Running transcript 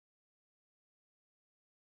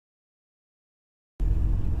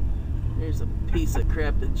Here's a piece of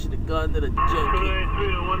crap that should have gone to the junkie.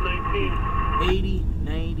 293 to 119.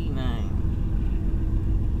 8099.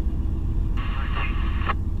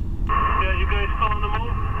 Yeah, you guys calling the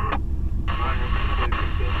move? Roger,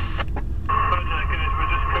 guys, we're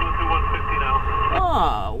just coming through 150 now.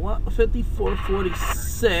 Ah, what?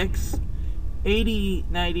 5446.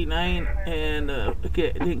 8099, and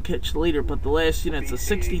okay, I didn't catch the leader, but the last unit's a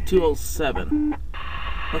 6207.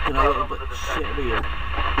 Looking a little bit shabbier.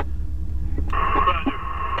 Roger.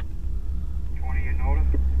 20 you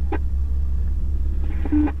notice?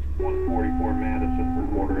 144 Madison for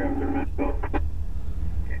quarter after messed up.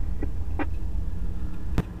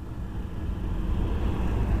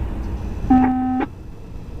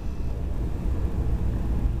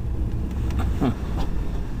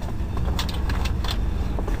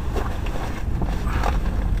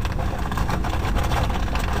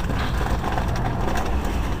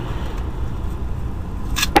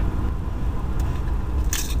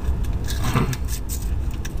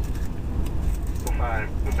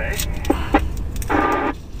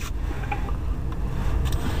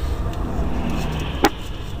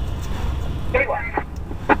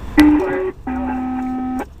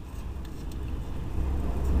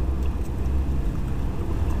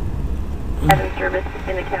 Having service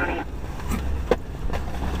in the county. Yes,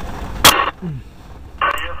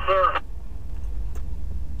 sir.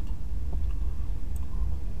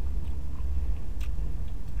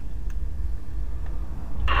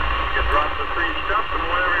 You drop the 3 steps, and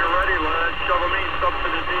whenever you're ready, let's shovel mains up to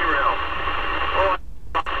the derail. Oh,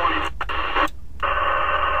 20.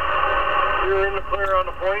 You're in the clear on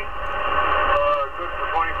the point. Good for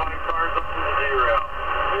 25 cars up to the derail.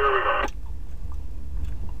 Here we go.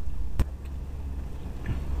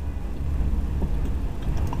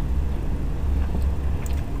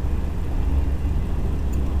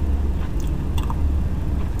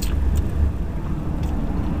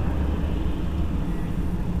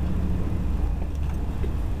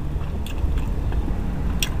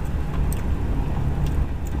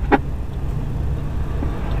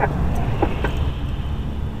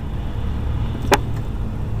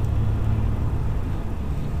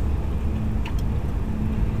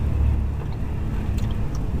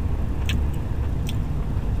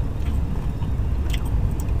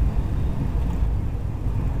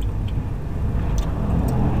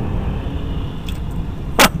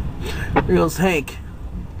 Here goes Hank.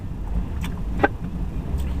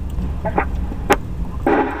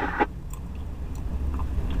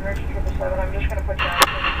 Emergency 777, I'm just going to put you on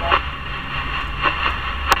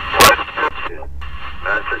the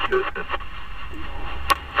Massachusetts.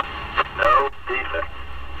 No defect.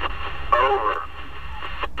 Over.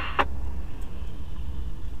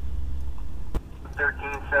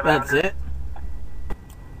 13700. That's it.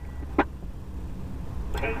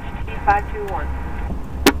 HT521.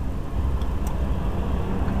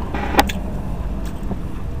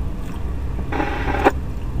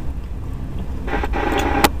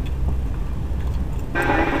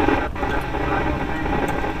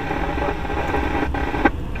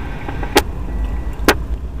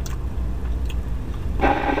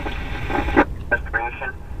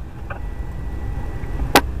 Destination.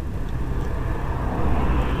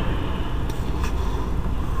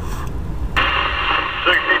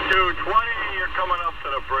 6220, you're coming up to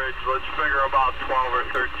the bridge. Let's figure about 12 or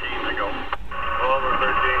 13 to go. 12 or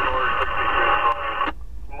 13 north,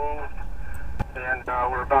 6220. Move. And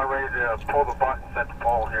we're about ready to pull the button, set the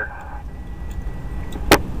pole here.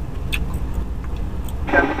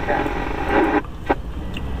 710.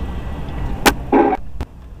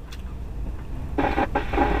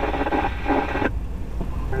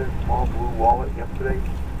 Small blue wallet yesterday.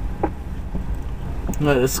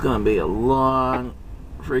 This is gonna be a long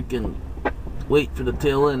freaking wait for the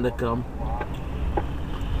tail end to come.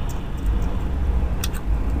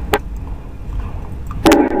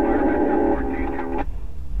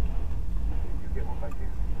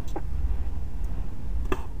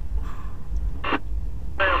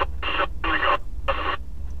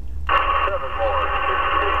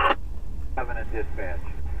 Dispatch.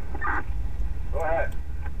 Go ahead.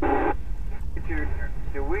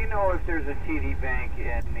 Do we know if there's a TD Bank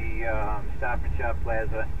in the Stop and Shop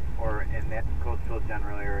Plaza or in that Coatesville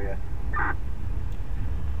general area?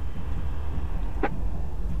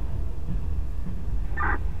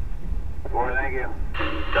 Boy, thank you.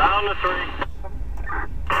 Down to 3.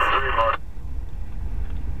 3 more.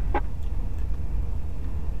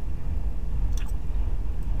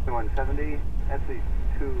 So 170,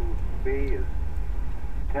 SE2B is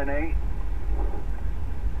 10-8,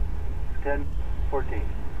 10-14.